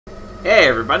Hey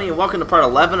everybody, and welcome to part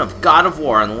 11 of God of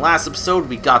War. In the last episode,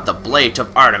 we got the Blade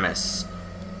of Artemis.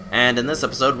 And in this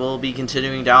episode, we'll be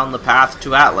continuing down the path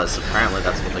to Atlas. Apparently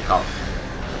that's what they call it.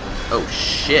 Oh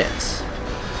shit.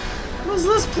 What is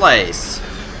this place?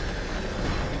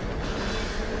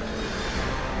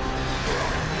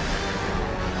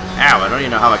 Ow, I don't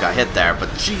even know how I got hit there, but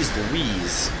jeez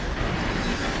Louise.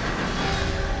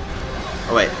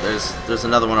 Oh wait, there's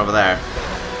another one over there.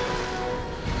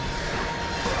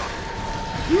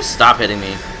 You stop hitting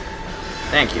me.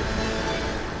 Thank you.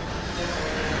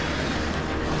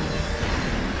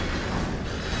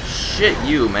 Shit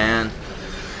you, man.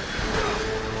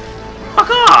 Fuck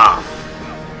off!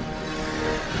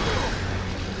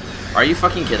 Are you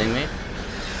fucking kidding me?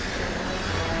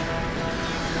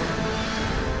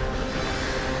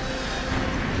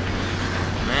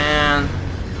 Man.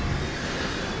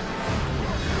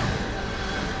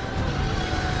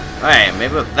 Alright,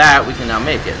 maybe with that we can now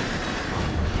make it.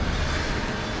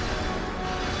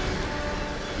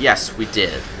 Yes, we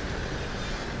did.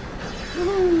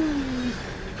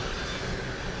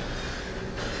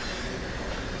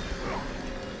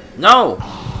 No!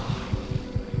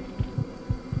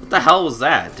 What the hell was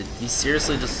that? Did he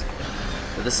seriously just...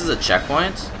 This is a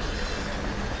checkpoint?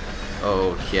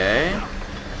 Okay.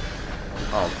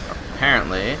 Oh,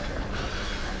 apparently.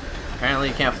 Apparently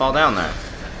you can't fall down there.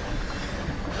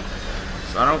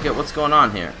 So I don't get what's going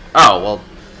on here. Oh, well...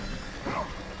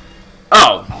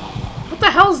 Oh! What the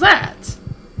hell's that?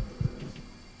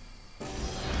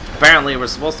 Apparently we're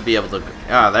supposed to be able to...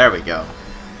 Oh, there we go.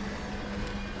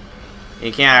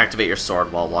 You can't activate your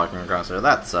sword while walking across there.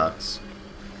 That sucks.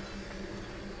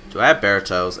 Do I have bear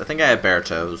toes? I think I have bear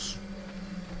toes.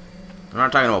 I'm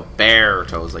not talking about bear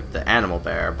toes like the animal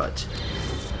bear, but...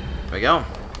 There we go.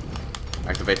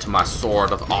 Activate to my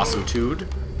sword of awesome-tude.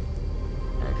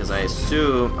 Because I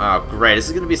assume... Oh, great. This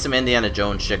is going to be some Indiana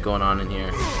Jones shit going on in here.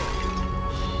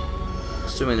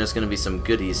 Assuming there's going to be some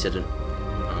goodies hidden.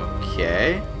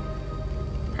 Okay.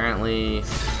 Apparently,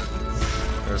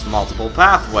 there's multiple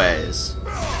pathways.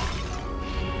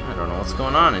 I don't know what's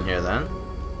going on in here then.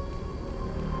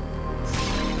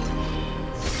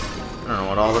 I don't know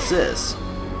what all this is.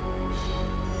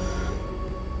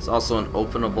 There's also an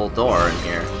openable door in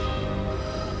here.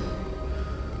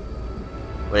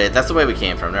 Wait, that's the way we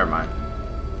came from. Never mind.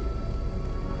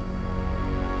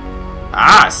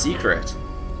 Ah, secret.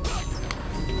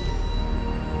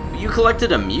 You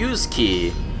collected a muse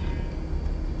key.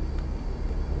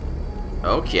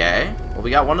 Okay. Well,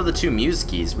 we got one of the two muse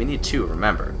keys. We need two,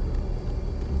 remember.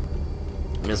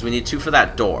 Because we need two for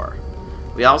that door.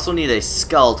 We also need a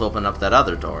skull to open up that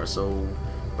other door, so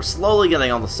we're slowly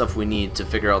getting all the stuff we need to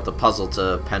figure out the puzzle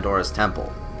to Pandora's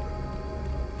Temple.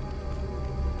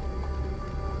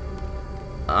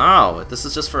 Oh, this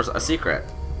is just for a secret.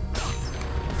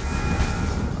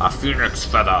 A phoenix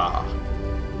feather.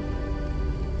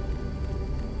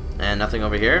 And nothing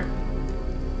over here?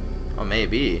 Oh,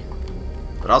 maybe.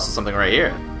 But also something right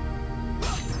here.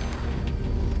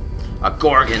 A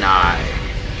Gorgon Eye!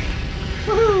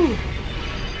 Woohoo!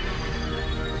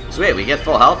 Sweet, we get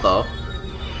full health though.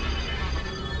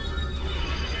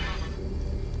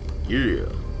 Yeah.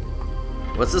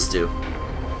 What's this do?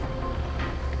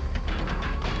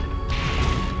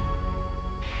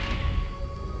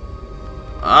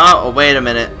 Oh, wait a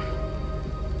minute.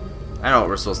 I know what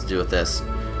we're supposed to do with this.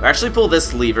 We actually pull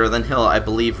this lever, then he'll, I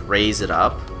believe, raise it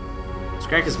up.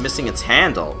 Skrank is missing its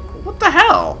handle. What the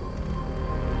hell?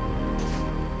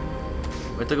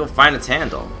 We have to go find its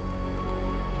handle.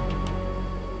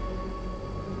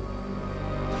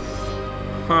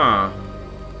 Huh.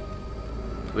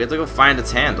 We have to go find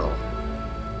its handle.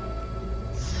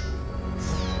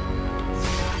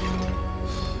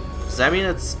 Does that mean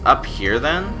it's up here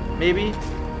then? Maybe?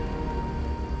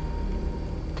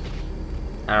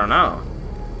 I don't know.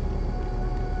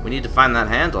 We need to find that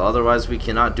handle, otherwise we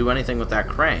cannot do anything with that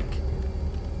crank.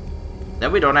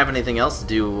 Then we don't have anything else to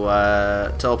do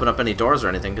to open up any doors or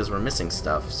anything because we're missing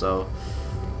stuff, so...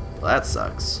 Well, that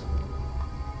sucks.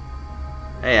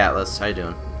 Hey Atlas, how you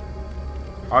doing?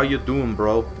 How you doing,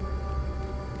 bro?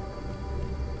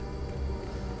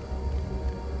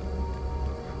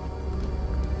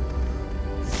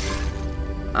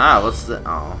 Ah, what's the...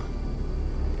 Oh.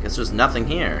 Guess there's nothing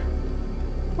here.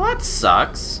 Well, that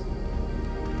sucks.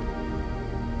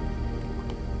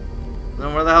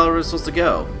 Then where the hell are we supposed to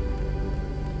go?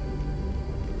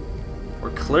 We're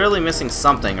clearly missing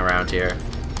something around here.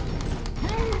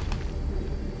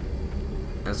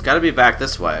 And it's gotta be back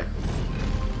this way.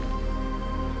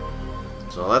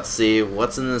 So let's see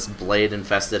what's in this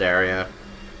blade-infested area.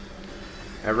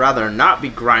 I'd rather not be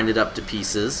grinded up to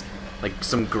pieces. like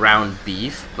some ground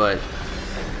beef, but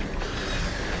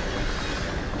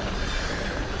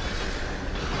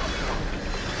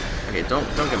okay,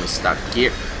 don't get me stuck.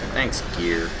 Gear. Thanks,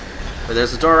 gear. But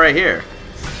there's a door right here.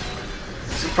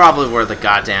 This is probably where the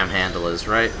goddamn handle is,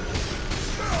 right?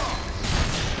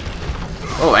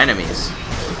 Oh, enemies.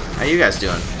 How you guys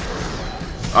doing?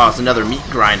 Oh, it's another meat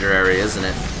grinder area, isn't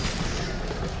it?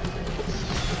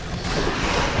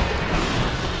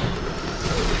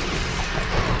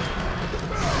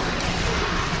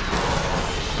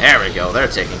 There we go, they're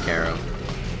taken care of.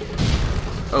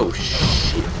 Oh,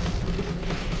 shit.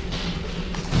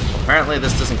 Apparently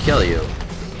this doesn't kill you.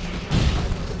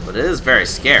 But it is very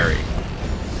scary.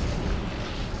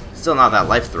 Still not that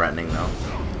life-threatening, though.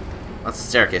 That's a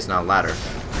staircase, not a ladder.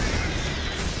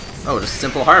 Oh, just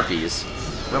simple harpies.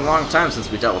 It's been a long time since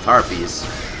we dealt with harpies.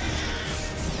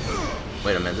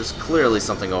 Wait a minute, there's clearly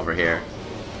something over here.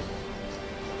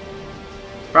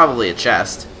 Probably a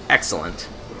chest. Excellent.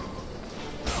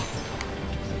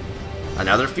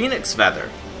 Another phoenix feather.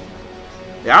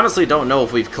 I honestly don't know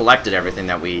if we've collected everything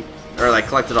that we... or, like,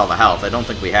 collected all the health. I don't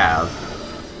think we have.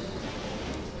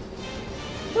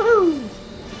 Woohoo!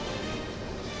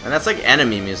 And that's like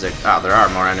enemy music. Oh, there are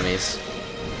more enemies.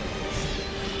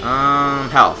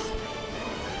 Health.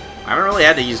 I haven't really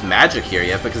had to use magic here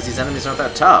yet because these enemies aren't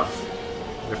that tough.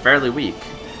 They're fairly weak.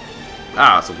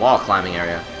 Ah, it's a wall climbing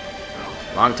area.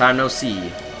 Long time no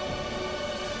see.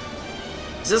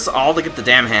 Is this all to get the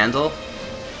damn handle?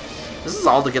 This is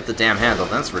all to get the damn handle.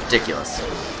 That's ridiculous.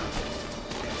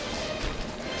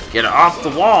 Get off the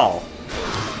wall!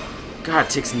 God, it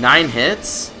takes 9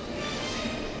 hits?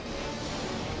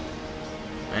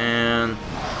 Man,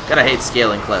 gotta hate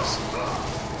scaling cliffs.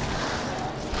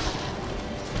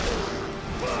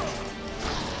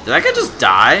 Did that guy just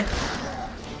die?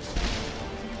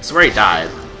 I swear he died.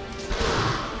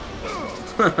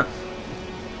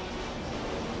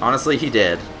 Honestly, he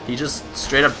did. He just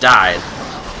straight up died.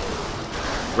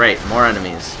 Great, more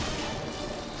enemies.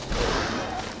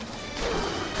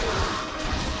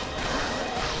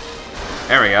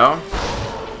 There we go.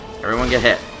 Everyone get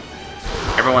hit.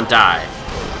 Everyone die.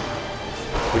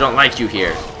 We don't like you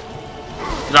here.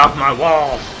 Get off my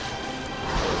wall!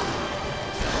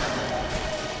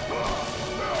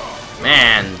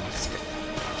 Man,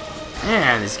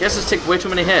 these guys just take way too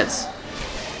many hits.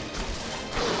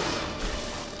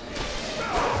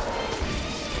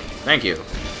 Thank you.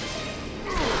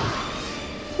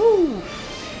 Woo.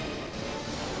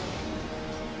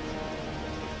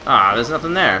 Ah, there's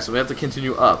nothing there, so we have to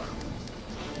continue up.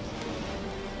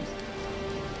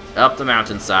 Up the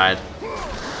mountainside.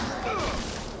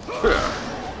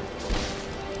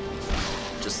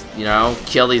 Just, you know,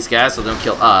 kill these guys so they don't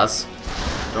kill us.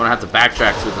 Don't have to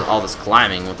backtrack through all this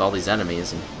climbing with all these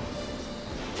enemies. And...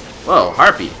 whoa,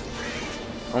 harpy.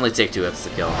 Only take 2 hits to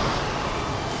kill.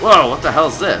 Whoa, what the hell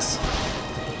is this?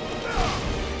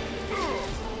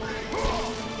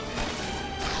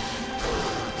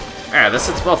 Alright, this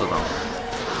hits both of them.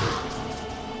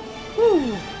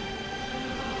 Woo.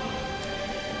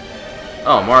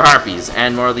 Oh, more harpies,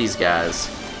 and more of these guys.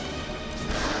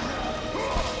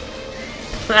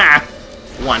 Ah!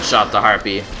 One-shot the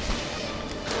harpy.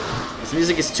 This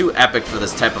music is too epic for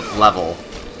this type of level.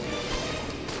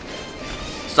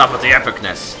 Stop with the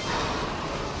epicness.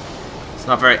 It's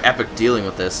not very epic dealing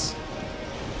with this.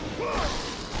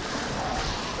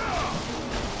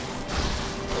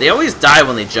 They always die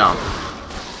when they jump.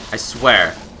 I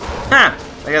swear. Ha!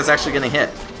 That guy's actually getting hit.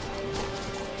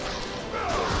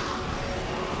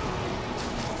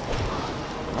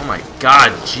 Oh my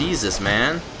god, Jesus,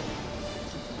 man.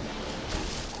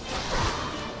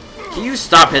 Can you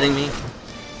stop hitting me?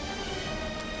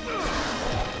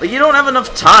 Like, you don't have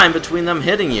enough time between them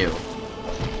hitting you.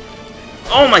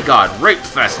 Oh my god, Rape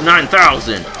Fest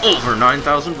 9,000! Over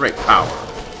 9,000 rape power.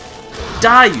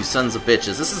 Die, you sons of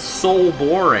bitches. This is so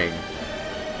boring.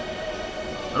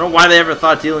 I don't know why they ever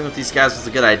thought dealing with these guys was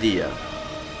a good idea.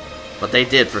 But they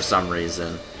did for some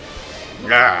reason.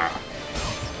 Yeah.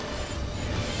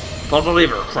 Pull the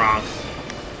lever, Kronk.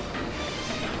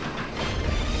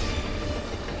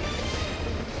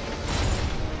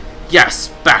 Yes,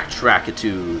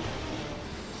 backtrackitude.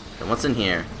 And what's in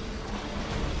here?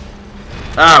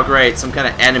 Oh, great, some kind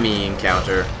of enemy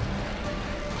encounter.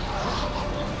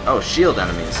 Oh, shield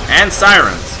enemies. And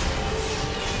sirens.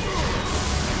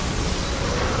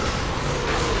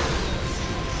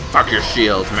 Fuck your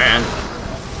shields, man.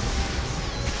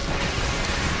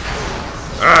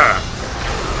 Ugh.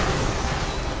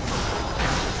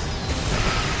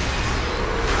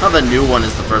 Oh, the new one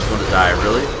is the first one to die,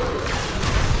 really?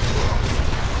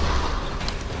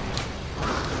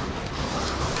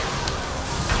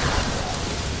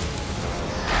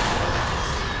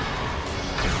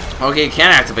 Okay, you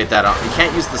can't activate that on. You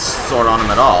can't use the sword on him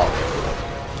at all.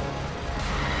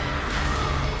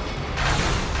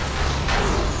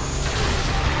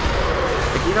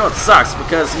 Like, you know it sucks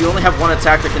because you only have one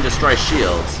attack that can destroy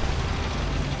shields.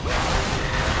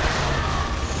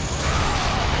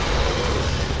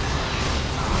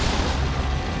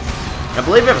 I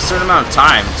believe you have a certain amount of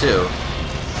time too.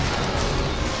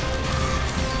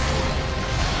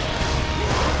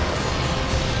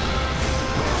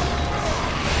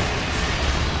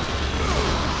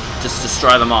 Just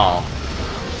destroy them all.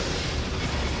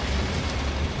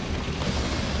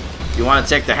 You want to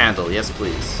take the handle? Yes,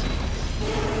 please.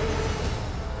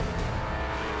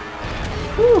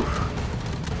 Whew.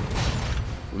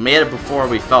 We made it before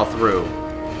we fell through.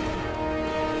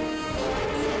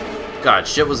 God,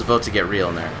 shit was about to get real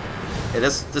in there. Hey,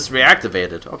 this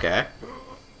reactivated. Okay.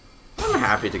 I'm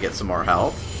happy to get some more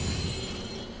health.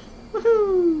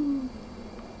 Woohoo!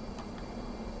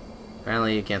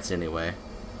 Apparently you can't see anyway.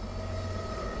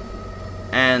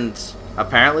 And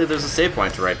apparently there's a save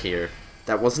point right here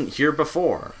that wasn't here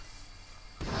before.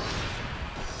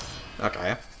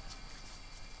 Okay.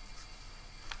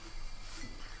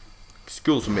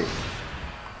 Excuse me.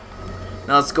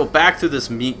 Now let's go back through this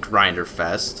meat grinder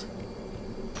fest.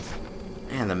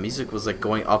 Man, the music was like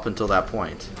going up until that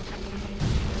point.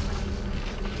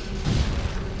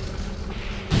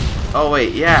 Oh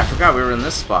wait, yeah, I forgot we were in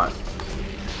this spot.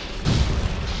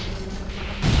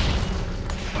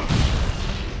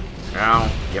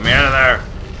 Now, get me out of there!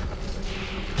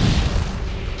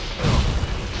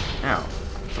 Ow.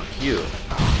 Fuck you.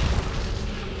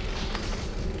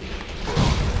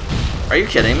 Are you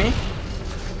kidding me?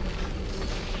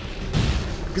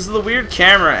 Because of the weird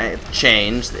camera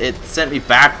change, it sent me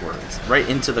backwards, right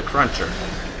into the cruncher.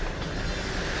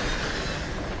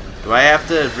 Do I have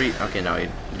to okay, no, you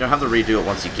don't have to redo it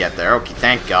once you get there. Okay,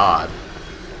 thank God.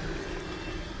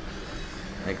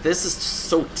 Like, this is just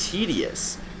so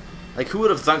tedious. Like, who would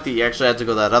have thunk that you actually had to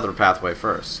go that other pathway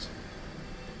first?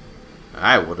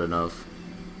 I wouldn't have.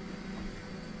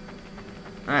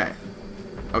 Alright.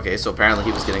 Okay, so apparently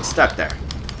he was getting stuck there.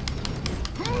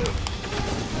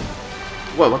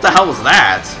 Whoa, what the hell was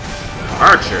that?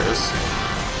 Archers?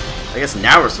 I guess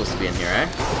now we're supposed to be in here, eh?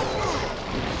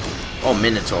 Oh,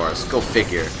 Minotaurs. Go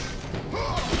figure.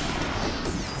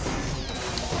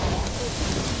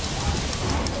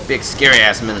 Big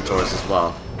scary-ass Minotaurs as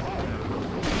well.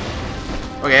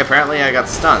 Okay, apparently I got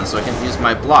stunned, so I can use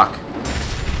my block.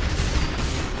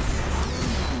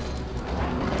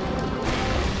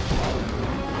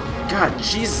 God,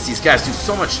 Jesus, these guys do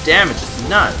so much damage, it's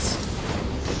nuts.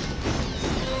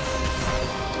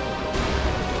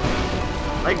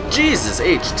 Like, Jesus,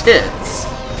 H tits.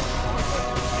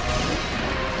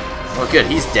 Well, good,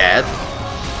 he's dead.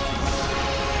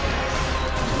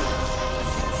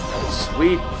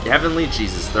 Sweet heavenly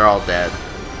Jesus, they're all dead.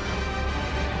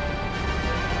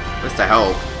 At least I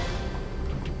hope.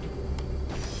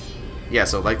 Yeah,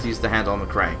 so I'd like to use the handle on the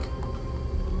crank.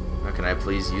 How can I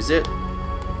please use it?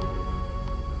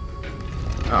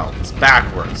 Oh, it's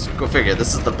backwards. Go figure,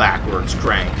 this is the backwards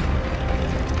crank.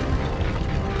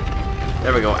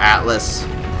 There we go, Atlas.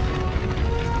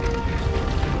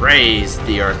 Raise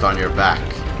the earth on your back.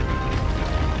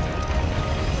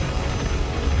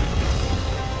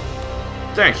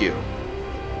 Thank you.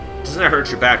 Doesn't it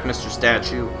hurt your back, Mr.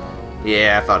 Statue?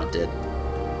 Yeah, I thought it did.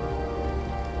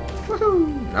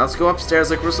 Woohoo! Now let's go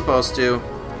upstairs like we're supposed to.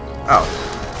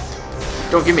 Oh.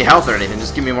 Don't give me health or anything,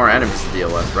 just give me more enemies to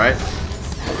deal with, right?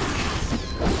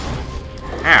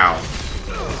 Ow.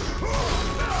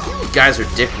 You guys are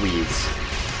dickweeds.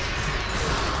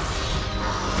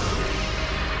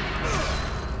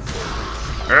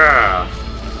 Ugh.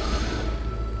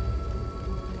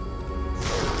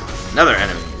 Another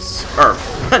enemies. Or,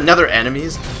 another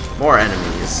enemies? More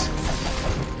enemies.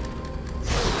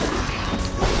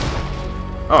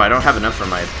 Oh, I don't have enough for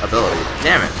my ability.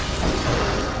 Damn it.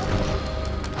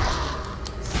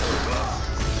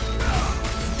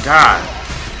 God.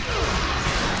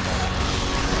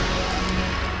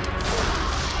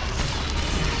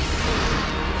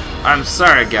 I'm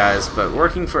sorry, guys, but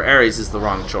working for Ares is the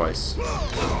wrong choice.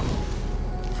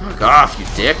 Fuck off, you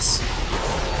dicks.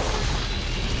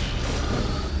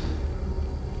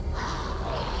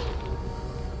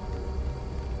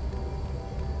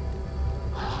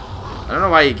 I don't know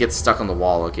why he gets stuck on the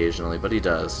wall occasionally, but he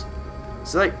does.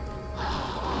 He's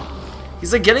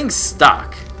like getting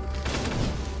stuck.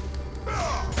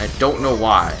 I don't know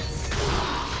why.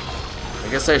 I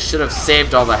guess I should have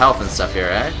saved all the health and stuff here,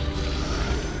 eh?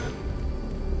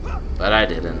 But I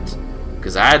didn't.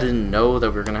 Because I didn't know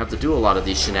that we were going to have to do a lot of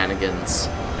these shenanigans.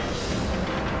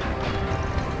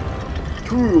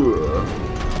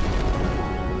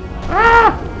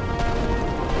 Ah!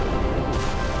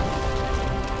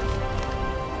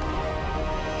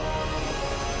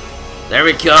 There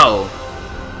we go.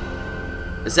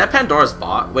 Is that Pandora's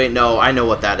box? Wait, no, I know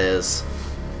what that is.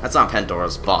 That's not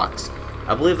Pandora's box.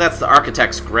 I believe that's the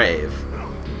architect's grave.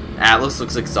 Atlas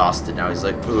looks exhausted now. He's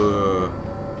like, it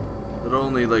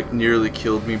only, like, nearly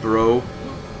killed me, bro.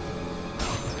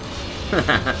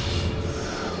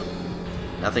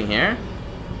 Nothing here?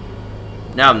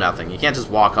 No, nothing. You can't just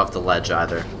walk off the ledge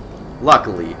either.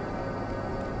 Luckily.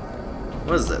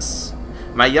 What is this?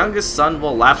 My youngest son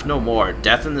will laugh no more.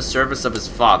 Death in the service of his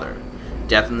father.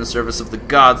 Death in the service of the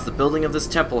gods. The building of this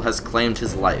temple has claimed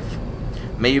his life.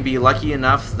 May you be lucky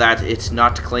enough that it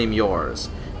not claim yours.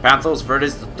 Panthos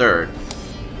Verdes III.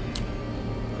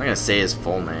 I'm not gonna say his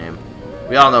full name.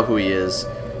 We all know who he is.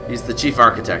 He's the chief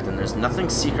architect, and there's nothing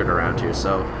secret around here,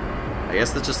 so I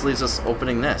guess that just leaves us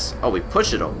opening this. Oh, we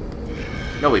push it open.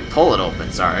 No, we pull it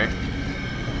open, sorry.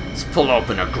 Let's pull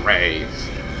open a grave.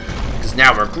 Because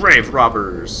now we're grave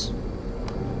robbers.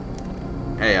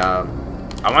 Hey, I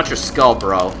want your skull,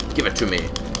 bro. Give it to me.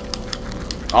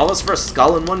 All this for a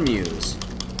skull and one muse.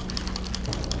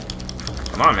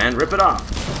 Come on, man. Rip it off.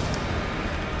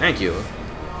 Thank you.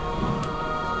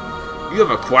 You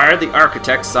have acquired the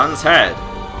architect's son's head.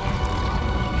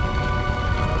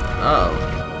 Oh.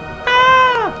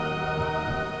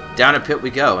 Ah! Down a pit we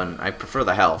go, and I prefer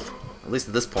the health. At least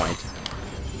at this point.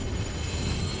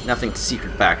 Nothing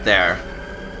secret back there.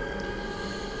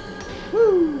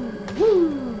 Woo!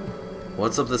 Woo!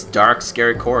 What's up this dark,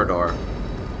 scary corridor?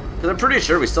 Because I'm pretty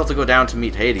sure we still have to go down to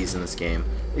meet Hades in this game.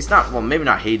 At least not, well, maybe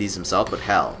not Hades himself, but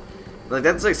Hell. Like,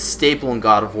 that's like staple in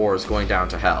God of War is going down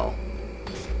to Hell.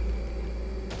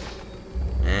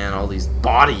 And all these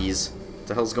bodies. What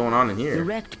the hell's going on in here? The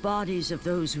wrecked bodies of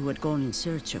those who had gone in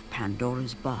search of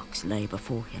Pandora's box lay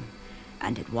before him.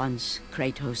 And at once,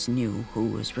 Kratos knew who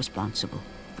was responsible.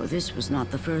 For this was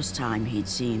not the first time he'd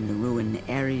seen the ruin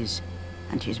Ares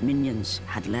and his minions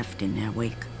had left in their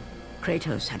wake.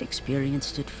 Kratos had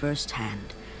experienced it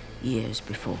firsthand, years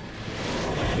before.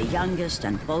 The youngest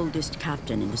and boldest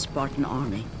captain in the Spartan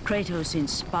army, Kratos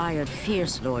inspired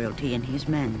fierce loyalty in his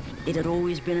men. It had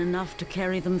always been enough to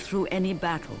carry them through any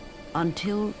battle,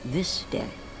 until this day.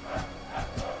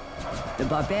 The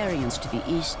barbarians to the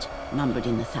east numbered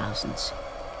in the thousands,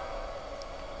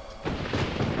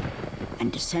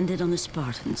 and descended on the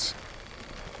Spartans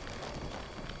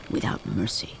without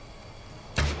mercy.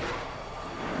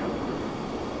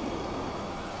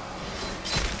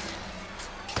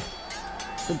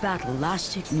 The battle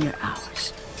lasted near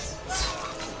hours.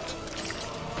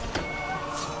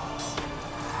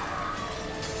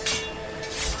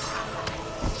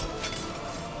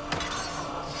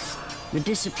 The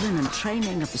discipline and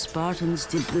training of the Spartans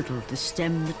did little to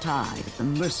stem the tide of the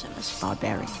merciless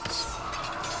barbarians.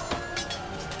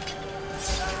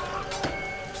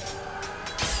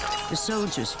 The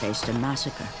soldiers faced a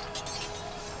massacre,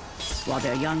 while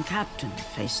their young captain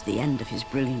faced the end of his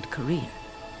brilliant career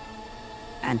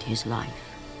and his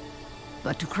life.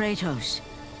 But to Kratos,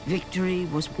 victory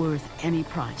was worth any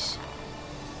price,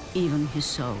 even his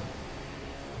soul.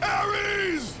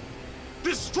 Ares!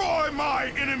 Destroy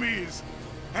my enemies,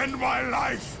 and my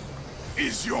life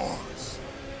is yours.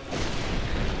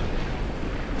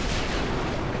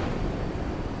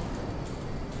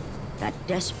 That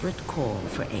desperate call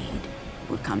for aid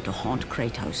would come to haunt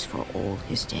Kratos for all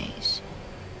his days.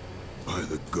 By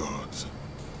the gods,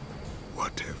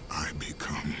 what have I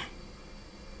become?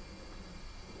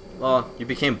 Well, you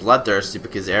became bloodthirsty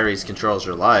because Ares controls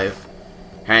your life,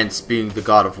 hence being the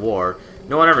god of war.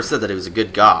 No one ever said that he was a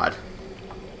good god.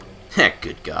 Heh,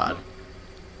 good god.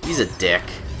 He's a dick.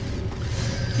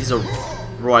 He's a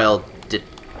royal dick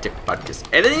butkus.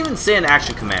 I didn't even say an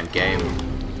action command game.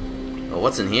 Oh,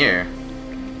 what's in here?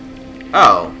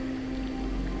 Oh.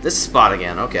 This spot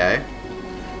again, okay.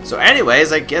 So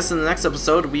anyways, I guess in the next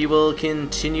episode we will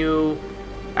continue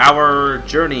our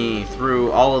journey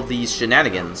through all of these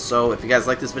shenanigans. So if you guys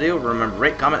like this video, remember to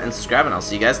rate, comment, and subscribe, and I'll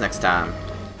see you guys next time.